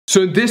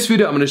So in this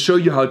video I'm going to show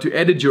you how to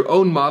edit your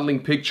own modeling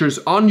pictures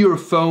on your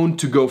phone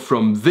to go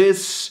from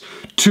this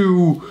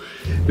to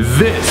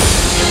this.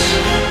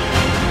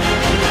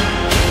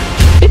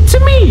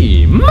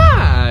 Itsamee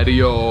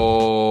Mario!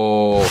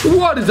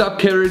 What is up,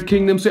 Carrot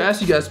Kingdom? So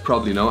as you guys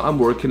probably know, I'm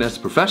working as a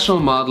professional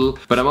model,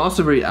 but I'm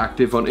also very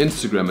active on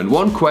Instagram. And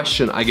one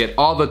question I get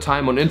all the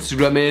time on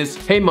Instagram is,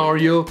 hey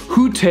Mario,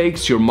 who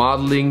takes your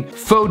modeling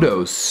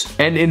photos?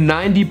 And in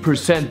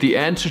 90% the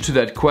answer to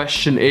that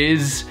question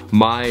is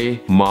my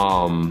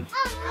mom.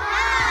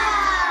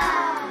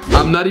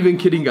 I'm not even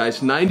kidding,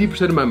 guys.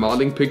 90% of my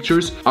modeling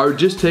pictures are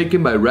just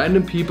taken by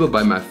random people,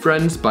 by my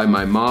friends, by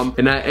my mom,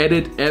 and I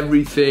edit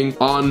everything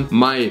on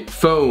my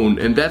phone.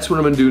 And that's what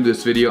I'm gonna do in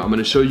this video. I'm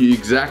gonna show you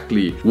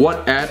exactly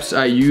what apps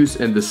I use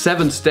and the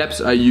 7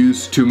 steps I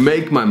use to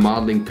make my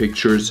modeling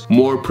pictures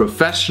more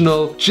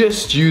professional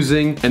just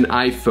using an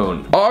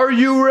iPhone. Are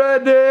you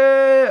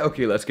ready?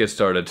 Okay, let's get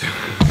started.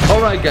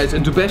 Alright guys,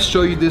 and to best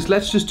show you this,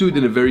 let's just do it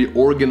in a very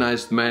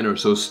organized manner.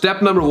 So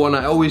step number 1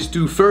 I always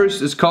do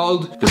first is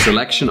called the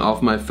selection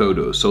of my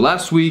photos. So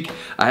last week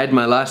I had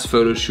my last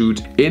photo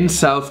shoot in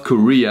South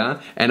Korea,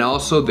 and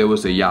also there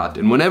was a yacht.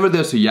 And whenever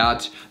there's a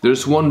yacht,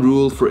 there's one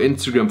rule for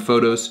Instagram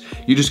photos.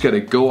 You just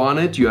gotta go on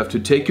it, you have to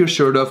take your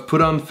shirt off,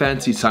 put on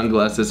fancy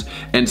sunglasses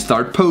and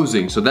start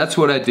posing. So that's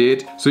what I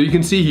did. So you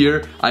can see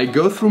here, I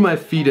go through my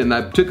feed and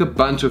I took a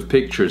bunch of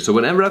pictures. So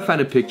whenever I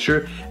find a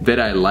picture that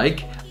I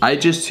like, I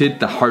just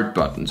hit the heart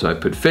button. So I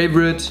put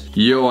favorite.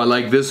 Yo, I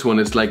like this one.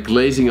 It's like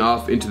glazing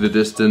off into the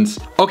distance.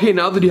 Okay,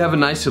 now that you have a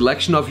nice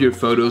selection of your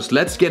photos,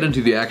 let's get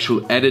into the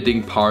actual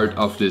editing part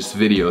of this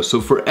video.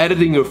 So for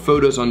editing your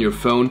photos on your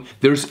phone,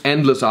 there's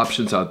endless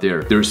options out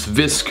there. There's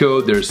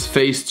VSCO, there's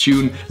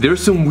Facetune,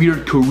 there's some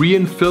weird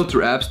Korean filter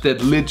apps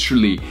that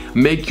literally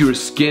make your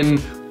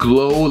skin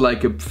glow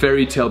like a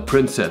fairy tale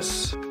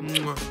princess.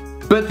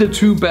 But the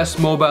 2 best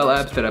mobile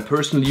apps that I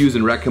personally use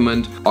and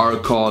recommend are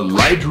called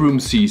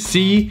Lightroom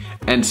CC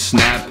and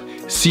Snapseed.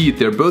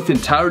 They're both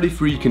entirely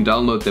free. You can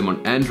download them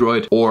on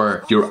Android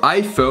or your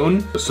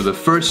iPhone. So the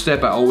first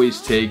step I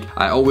always take,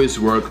 I always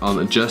work on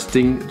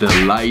adjusting the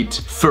light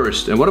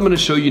first. And what I'm gonna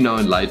show you now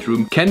in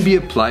Lightroom can be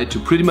applied to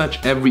pretty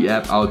much every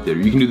app out there.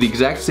 You can do the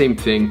exact same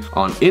thing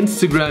on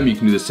Instagram, you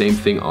can do the same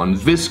thing on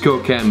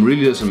VSCO Cam,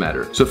 really doesn't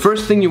matter. So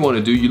first thing you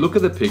wanna do, you look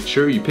at the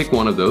picture, you pick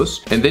one of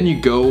those, and then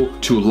you go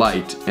to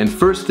light. And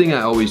first thing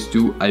I always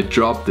do, I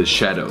drop the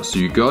shadows. So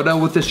you go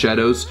down with the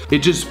shadows,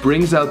 it just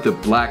brings out the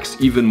blacks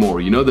even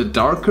more. You know,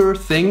 the darker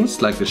things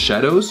like the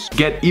shadows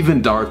get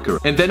even darker.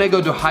 And then I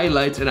go to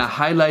highlights and I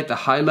highlight the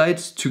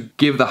highlights to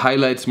give the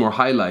highlights more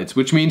highlights,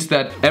 which means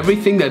that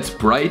everything that's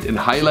bright and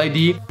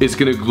highlighty is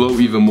gonna glow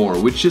even more,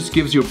 which just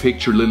gives your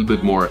picture a little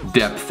bit more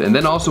depth. And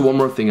then also one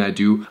more thing I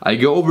do, I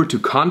go over to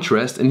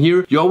contrast, and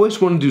here you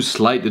always want to do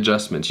slight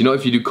adjustments. You know,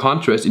 if you do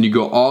contrast and you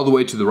go all the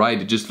way to the right,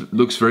 it just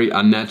looks very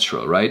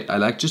unnatural, right? I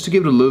like just to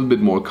give it a little bit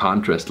more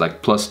contrast,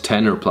 like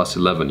 +10 or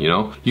 +11, you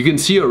know? You can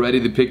see already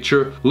the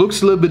picture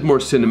looks a little bit more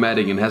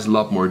cinematic and has a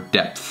lot more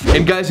depth.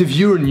 And guys, if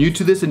you're new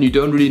to this and you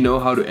don't really know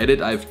how to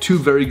edit, I have 2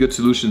 very good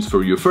solutions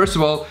for you. First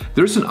of all,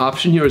 there's an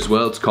option here as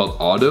well, it's called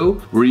Auto,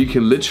 where you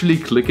can literally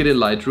click it in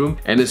Lightroom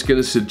and it's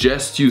gonna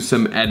suggest you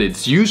some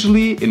edits.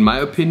 Usually, in my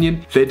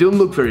opinion, they don't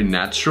look very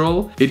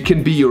natural. It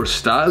can be your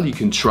style, you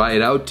can try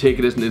it out, take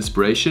it as an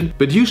inspiration,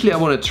 but usually I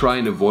wanna try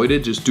and avoid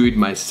it, just do it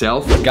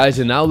myself. Guys,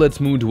 and now let's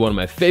move to one of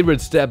my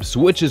favorite steps,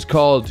 which is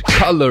called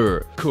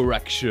color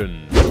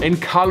correction. And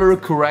color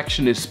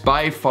correction is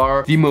by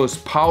far the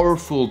most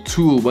powerful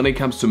tool when it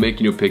comes to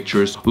making your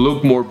pictures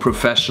look more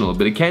professional,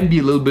 but it can be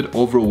a little bit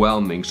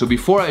overwhelming. So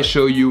before I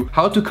show you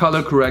how to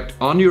color correct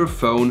on your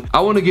phone, I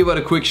want to give out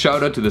a quick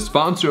shout out to the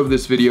sponsor of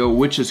this video,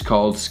 which is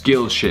called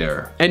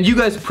Skillshare. And you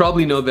guys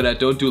probably know that I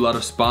don't do a lot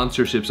of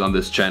sponsorships on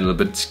this channel,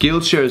 but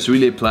Skillshare is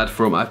really a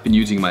platform I've been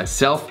using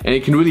myself, and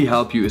it can really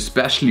help you,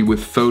 especially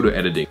with photo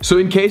editing. So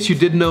in case you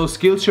didn't know,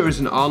 Skillshare is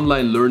an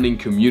online learning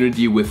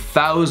community with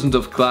thousands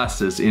of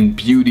classes in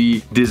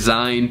beauty,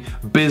 design,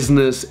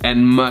 business,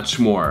 and much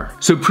more.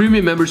 So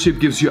premium membership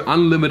gives you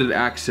unlimited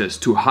access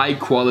to high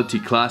quality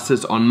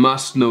classes on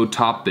must-know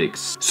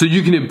topics, so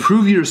you can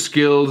improve your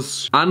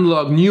skills,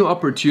 unlock new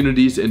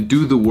opportunities, and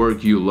do the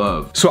work you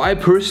love. So I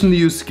personally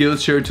use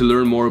Skillshare to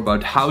learn more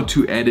about how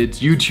to edit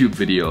YouTube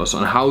videos,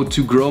 on how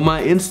to grow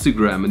my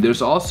Instagram, and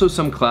there's also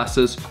some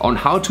classes on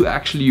how to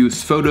actually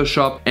use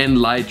Photoshop and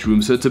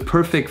Lightroom. So it's a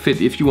perfect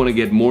fit if you want to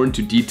get more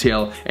into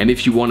detail and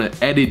if you want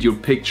to edit your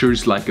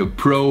pictures like a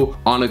pro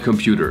on a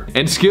computer.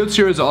 And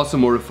Skillshare is also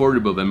more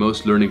affordable than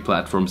most learning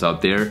platforms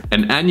out there.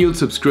 An annual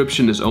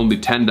subscription is only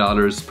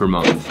 $10 per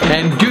month.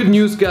 And good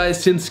news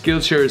guys, since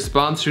Skillshare is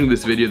sponsoring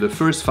this video, the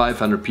first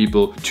 500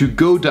 people to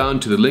go down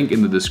to the link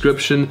in the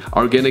description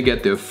are gonna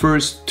get their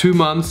first 2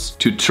 months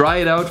to try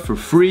it out for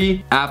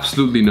free,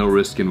 absolutely no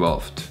risk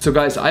involved. So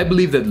guys, I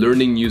believe that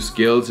learning new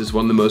skills is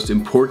one of the most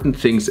important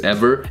things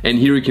ever, and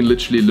here you can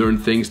literally learn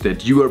things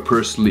that you are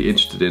personally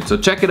interested in. So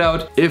check it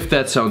out if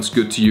that sounds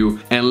good to you,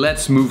 and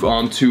let's move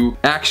on to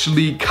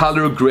actually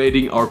color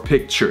grading our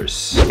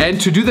pictures. And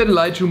to do that in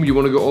Lightroom, you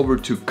want to go over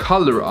to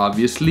color,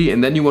 obviously,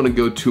 and then you want to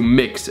go to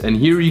mix. And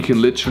here you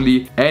can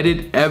literally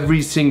edit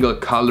every single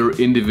color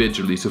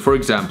individually. So for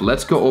example,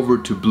 let's go over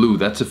to blue.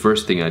 That's the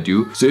first thing I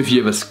do. So if you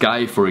have a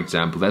sky, for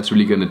example, that's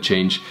really going to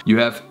change. You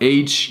have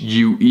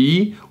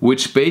HUE,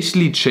 which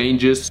basically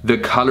changes the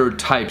color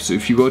type. So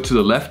if you go to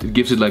the left, it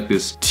gives it like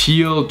this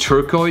teal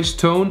turquoise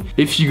tone.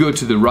 If you go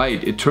to the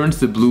right, it turns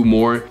the blue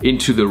more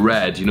into the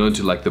red, you know,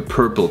 into like the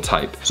purple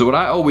type. So what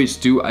I always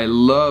do, I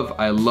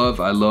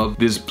love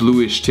this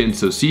bluish tint.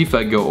 So see if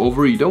I go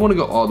over, you don't want to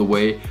go all the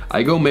way.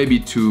 I go maybe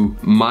to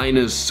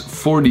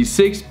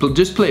 -46, but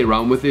just play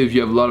around with it. If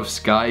you have a lot of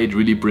sky, it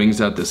really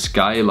brings out the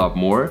sky a lot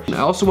more. And I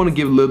also want to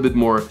give a little bit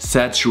more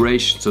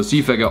saturation. So see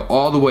if I go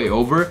all the way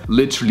over,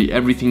 literally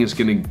everything is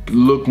gonna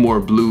look more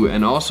blue.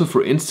 And also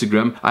for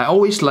Instagram, I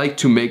always like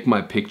to make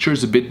my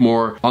pictures a bit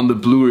more on the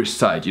bluish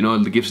side, you know,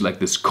 it gives like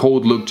this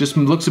cold look, just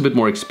looks a bit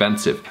more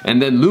expensive.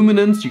 And then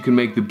luminance, you can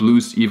make the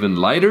blues even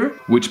lighter,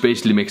 which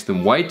basically makes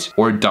them white,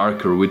 or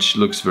darker, which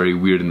looks very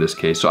weird in this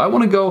case. So I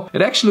want to go,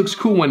 it actually looks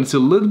cool when it's a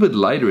little bit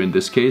lighter in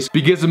this case,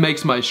 because it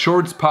makes my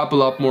shorts pop a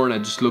lot more and I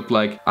just look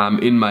like I'm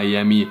in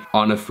Miami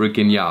on a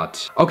freaking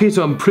yacht. Okay,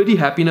 so I'm pretty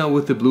happy now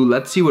with the blue.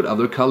 Let's see what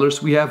other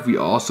colors we have. We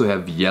also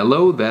have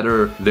yellow, that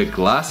are the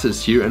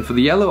glasses here. And for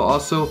the yellow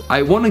also,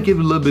 I want to give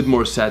a little bit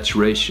more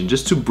saturation,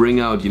 just to bring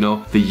out, you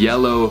know, the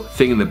yellow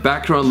thing in the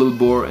background a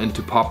little more and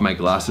to pop my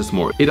glasses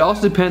more. It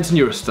also depends on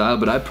your style,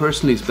 but I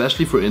personally,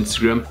 especially for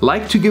Instagram,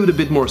 like to give it a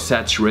bit more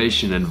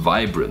saturation and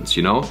vibrance,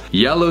 you know?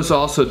 Yellow is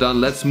also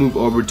done. Let's move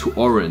over to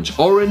orange.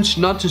 Orange,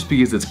 not just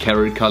because it's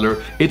carrot color,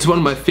 it's one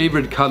of my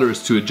favorite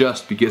colors to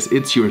adjust because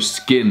it's your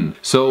skin.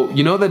 So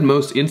you know that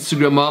most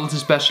Instagram models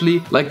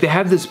especially, like they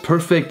have this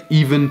perfect,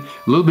 even,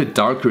 a little bit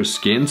darker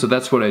skin. So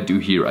that's what I do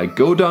here. I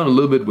go down a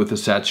little bit with the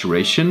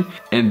saturation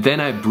and then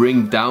I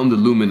bring down the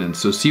luminance.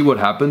 So see what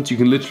happens? You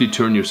can literally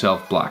turn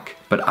yourself black.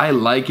 But I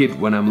like it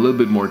when I'm a little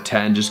bit more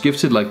tan, just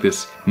gives it like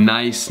this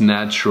nice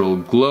natural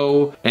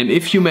glow. And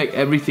if you make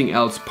everything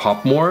else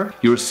pop more,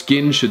 your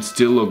skin should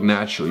still look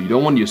natural. You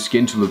don't want your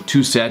skin to look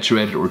too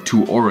saturated or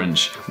too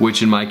orange,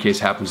 which in my case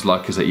happens a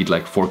lot because I eat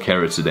like 4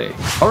 carrots a day.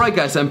 Alright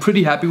guys, I'm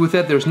pretty happy with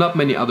that. There's not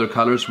many other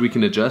colors we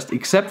can adjust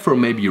except for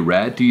maybe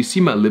red. Do you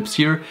see my lips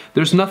here?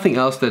 There's nothing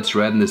else that's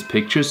red in this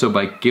picture, so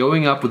by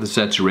going up with the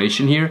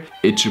saturation here,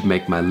 it should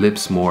make my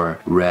lips more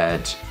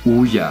red.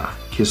 Ooh yeah.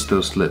 Kiss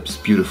those lips,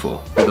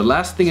 beautiful. The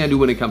last thing I do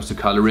when it comes to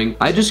coloring,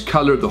 I just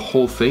color the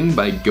whole thing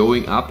by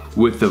going up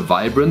with the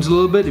vibrance a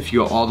little bit. If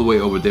you go all the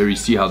way over there, you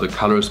see how the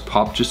colors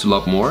pop just a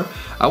lot more.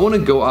 I want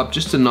to go up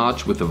just a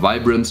notch with the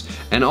vibrance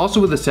and also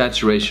with the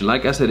saturation.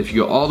 Like I said, if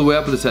you go all the way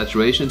up with the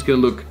saturation, it's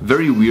gonna look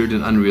very weird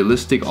and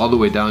unrealistic. All the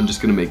way down,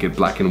 just gonna make it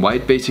black and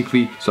white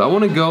basically. So I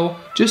want to go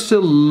just a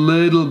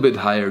little bit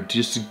higher,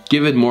 just to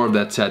give it more of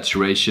that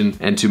saturation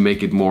and to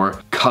make it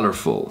more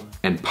colorful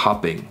and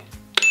popping.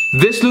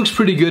 This looks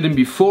pretty good, and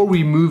before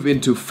we move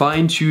into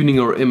fine-tuning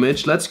our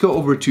image, let's go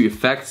over to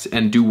effects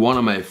and do one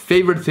of my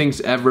favorite things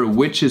ever,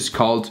 which is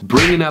called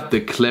bringing up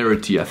the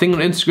clarity. I think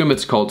on Instagram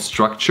it's called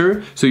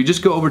structure. So you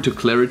just go over to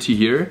clarity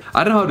here.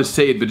 I don't know how to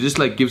say it, but it just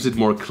like gives it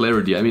more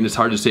clarity. I mean, it's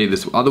hard to say.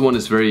 This other one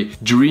is very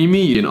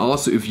dreamy, and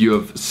also if you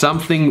have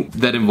something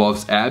that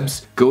involves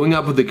abs, going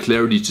up with the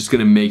clarity is just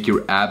gonna make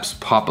your abs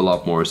pop a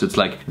lot more. So it's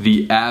like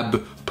the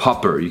ab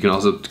popper. You can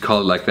also call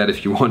it like that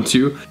if you want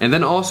to. And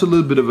then also a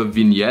little bit of a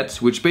vignette,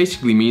 which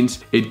basically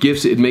means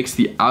it makes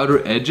the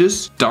outer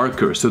edges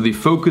darker. So the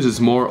focus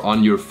is more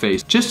on your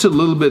face. Just a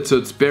little bit, so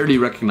it's barely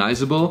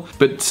recognizable,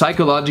 but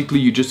psychologically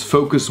you just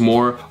focus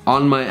more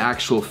on my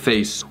actual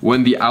face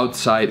when the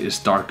outside is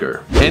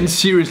darker. And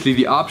seriously,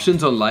 the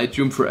options on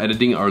Lightroom for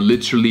editing are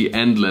literally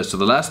endless. So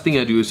the last thing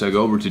I do is I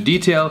go over to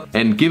detail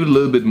and give it a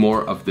little bit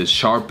more of this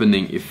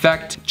sharpening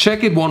effect.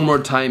 Check it one more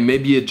time,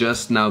 maybe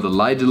adjust now the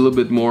light a little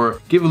bit more,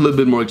 give a little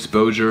bit more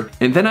exposure,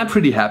 and then I'm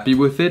pretty happy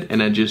with it,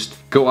 and I just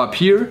go up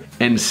here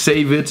and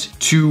save it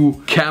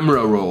to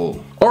camera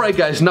roll. Alright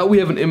guys, now we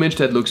have an image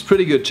that looks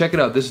pretty good. Check it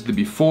out. This is the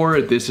before,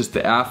 this is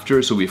the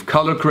after. So we've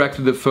color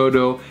corrected the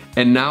photo.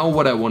 And now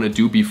what I want to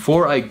do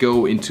before I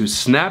go into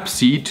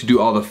Snapseed to do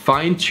all the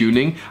fine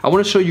tuning, I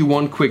want to show you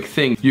one quick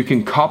thing. You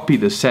can copy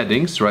the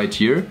settings right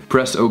here,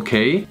 press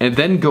OK, and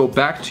then go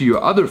back to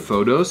your other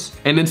photos.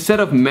 And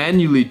instead of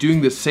manually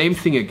doing the same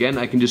thing again,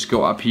 I can just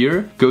go up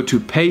here, go to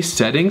paste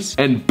settings,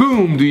 and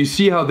boom, do you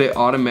see how they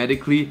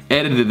automatically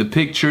edited the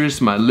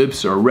pictures? My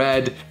lips are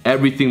red,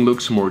 everything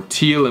looks more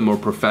teal and more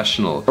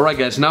professional. Alright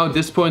guys, now at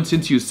this point,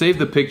 since you saved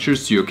the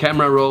pictures to your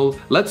camera roll,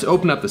 let's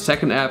open up the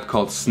second app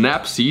called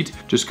Snapseed.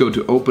 Just go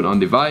to open on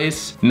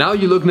device. Now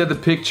you're looking at the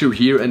picture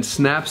here, and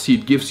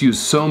Snapseed gives you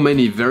so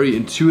many very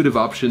intuitive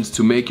options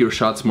to make your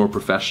shots more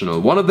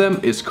professional. One of them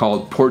is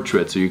called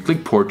portrait. So you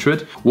click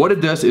portrait. What it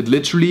does, it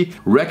literally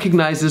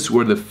recognizes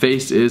where the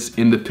face is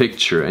in the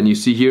picture. And you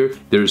see here,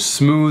 there's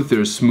smooth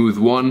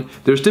 1,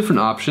 there's different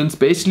options.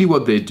 Basically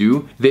what they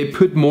do, they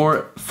put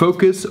more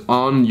focus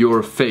on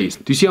your face.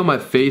 Do you see how my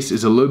face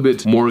is a little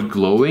bit more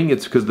glowing?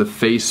 It's because the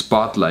face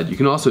spotlight. You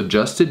can also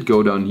adjust it,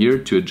 go down here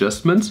to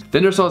adjustments.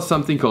 Then there's also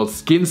something called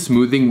skin skin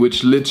smoothing,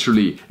 which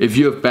literally, if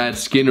you have bad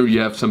skin or you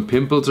have some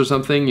pimples or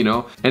something, you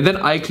know. And then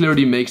eye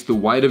clarity makes the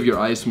white of your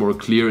eyes more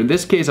clear. In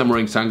this case, I'm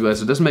wearing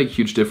sunglasses, it doesn't make a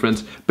huge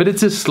difference, but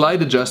it's a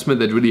slight adjustment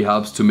that really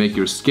helps to make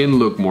your skin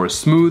look more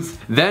smooth.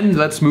 Then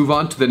let's move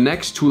on to the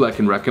next tool I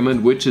can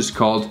recommend, which is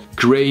called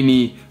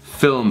grainy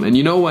film. And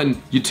you know, when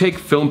you take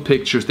film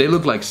pictures, they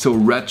look like so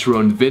retro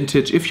and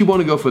vintage. If you want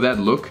to go for that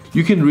look,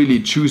 you can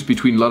really choose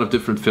between a lot of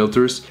different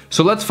filters.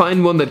 So let's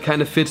find one that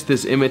kind of fits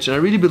this image, and I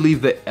really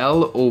believe the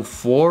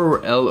L04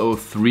 or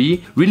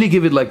L03 really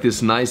give it like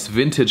this nice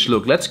vintage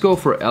look. Let's go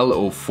for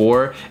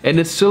L04, and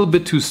it's still a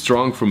bit too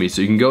strong for me,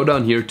 so you can go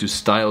down here to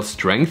style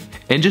strength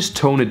and just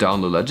tone it down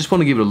a little. I just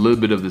want to give it a little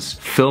bit of this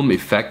film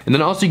effect. And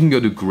then also you can go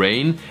to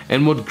grain,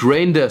 and what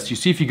grain does, you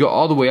see, if you go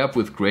all the way up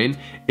with grain,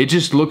 it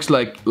just looks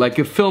like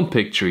a film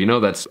picture, you know.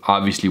 That's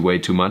obviously way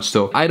too much,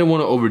 so I don't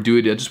want to overdo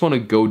it. I just want to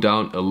go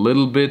down a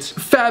little bit.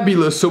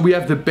 Fabulous. So we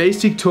have the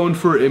basic tone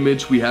for our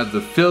image, we have the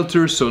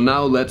filter. So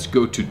now let's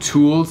go to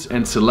tools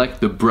and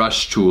select the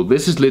brush tool.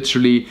 This is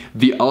literally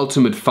the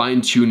ultimate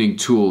fine-tuning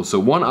tool. So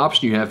one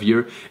option you have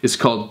here is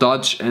called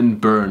dodge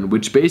and burn,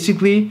 which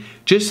basically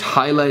just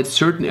highlights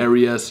certain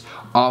areas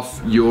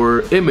of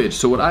your image.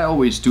 So what I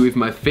always do, if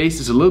my face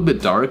is a little bit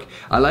dark,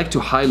 I like to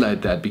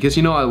highlight that, because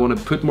you know, I want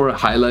to put more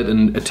highlight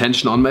and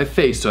attention on my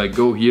face. So I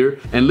go here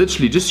and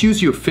literally just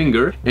use your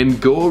finger and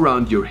go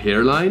around your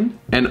hairline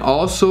and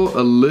also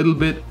a little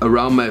bit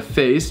around my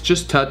face.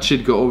 Just touch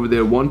it, go over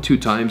there 1-2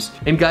 times.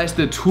 And guys,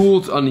 the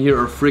tools on here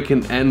are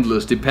freaking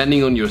endless.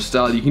 Depending on your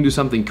style, you can do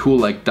something cool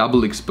like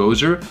double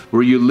exposure,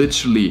 where you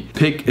literally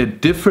pick a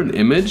different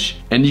image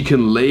and you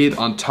can lay it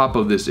on top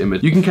of this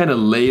image. You can kind of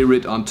layer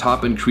it on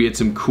top and create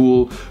some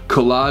cool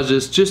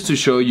collages, just to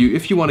show you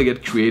if you want to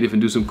get creative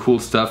and do some cool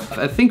stuff.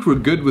 I think we're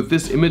good with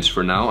this image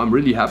for now. I'm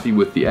really happy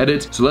with the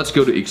edit. So let's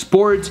go to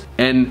export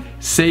and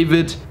save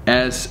it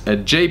as a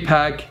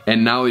JPEG,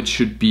 and now it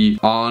should be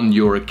on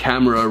your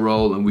camera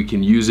roll and we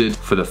can use it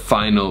for the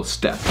final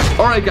step.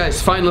 Alright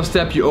guys, final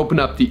step, you open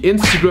up the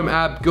Instagram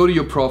app, go to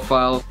your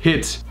profile,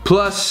 hit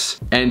plus,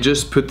 and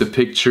just put the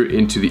picture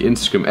into the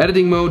Instagram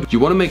editing mode. You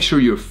want to make sure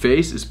your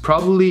face is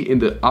probably in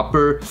the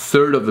upper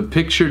third of the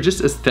picture.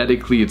 Just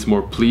aesthetically, it's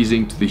more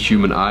pleasing to the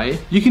human eye.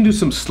 You can do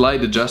some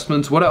slight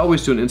adjustments. What I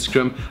always do on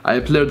Instagram, I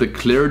apply the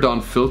clear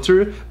down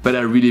filter, but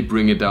I really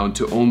bring it down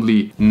to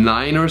only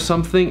 9 or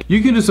something.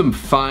 You can do some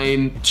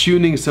fine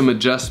tuning, some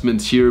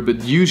adjustments here,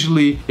 but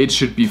usually it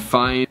should be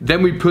fine.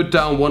 Then we put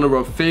down one of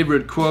our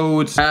favorite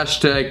quotes,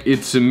 hashtag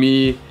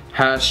Itsamee,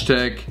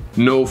 hashtag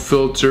no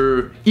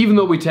filter. Even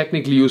though we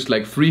technically used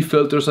like 3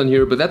 filters on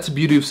here, but that's the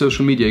beauty of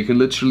social media. You can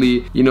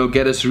literally, you know,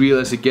 get as real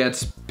as it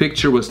gets.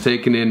 Picture was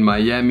taken in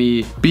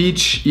Miami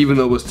Beach, even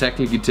though it was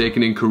technically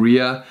taken in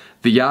Korea.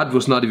 The yacht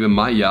was not even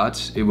my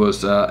yacht, it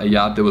was a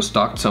yacht that was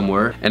docked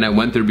somewhere, and I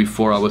went there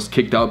before I was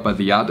kicked out by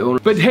the yacht owner.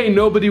 But hey,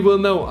 nobody will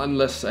know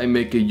unless I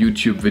make a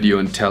YouTube video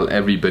and tell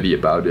everybody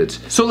about it.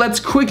 So let's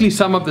quickly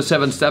sum up the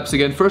 7 steps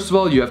again. First of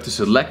all, you have to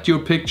select your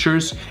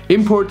pictures,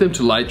 import them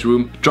to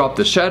Lightroom, drop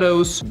the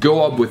shadows,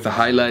 go up with the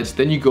highlights,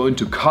 then you go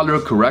into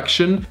color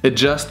correction,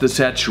 adjust the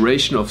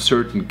saturation of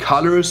certain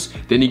colors,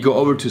 then you go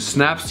over to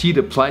Snapseed,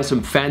 apply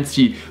some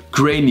fancy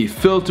grainy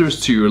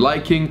filters to your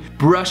liking,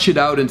 brush it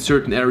out in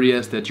certain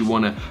areas that you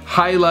want to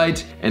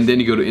highlight, and then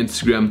you go to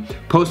Instagram,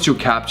 post your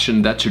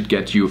caption. That should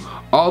get you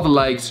all the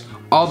likes,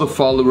 all the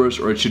followers,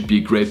 or it should be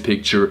a great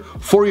picture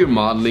for your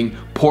modeling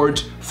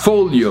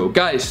portfolio.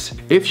 Guys,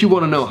 if you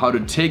want to know how to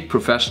take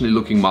professionally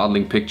looking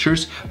modeling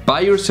pictures by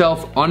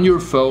yourself on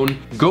your phone,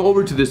 go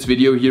over to this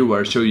video here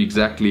where I show you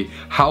exactly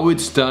how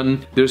it's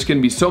done. There's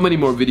gonna be so many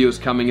more videos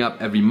coming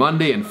up every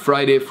Monday and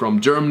Friday from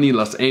Germany,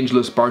 Los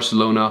Angeles,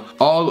 Barcelona,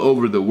 all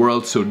over the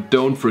world, so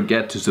don't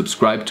forget to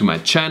subscribe to my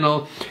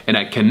channel, and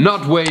I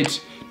cannot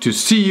wait to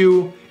see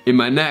you in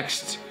my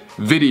next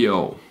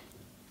video.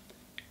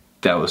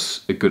 That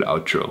was a good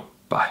outro.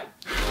 Bye.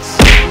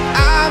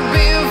 I've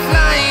been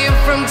flying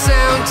from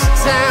town to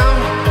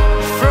town.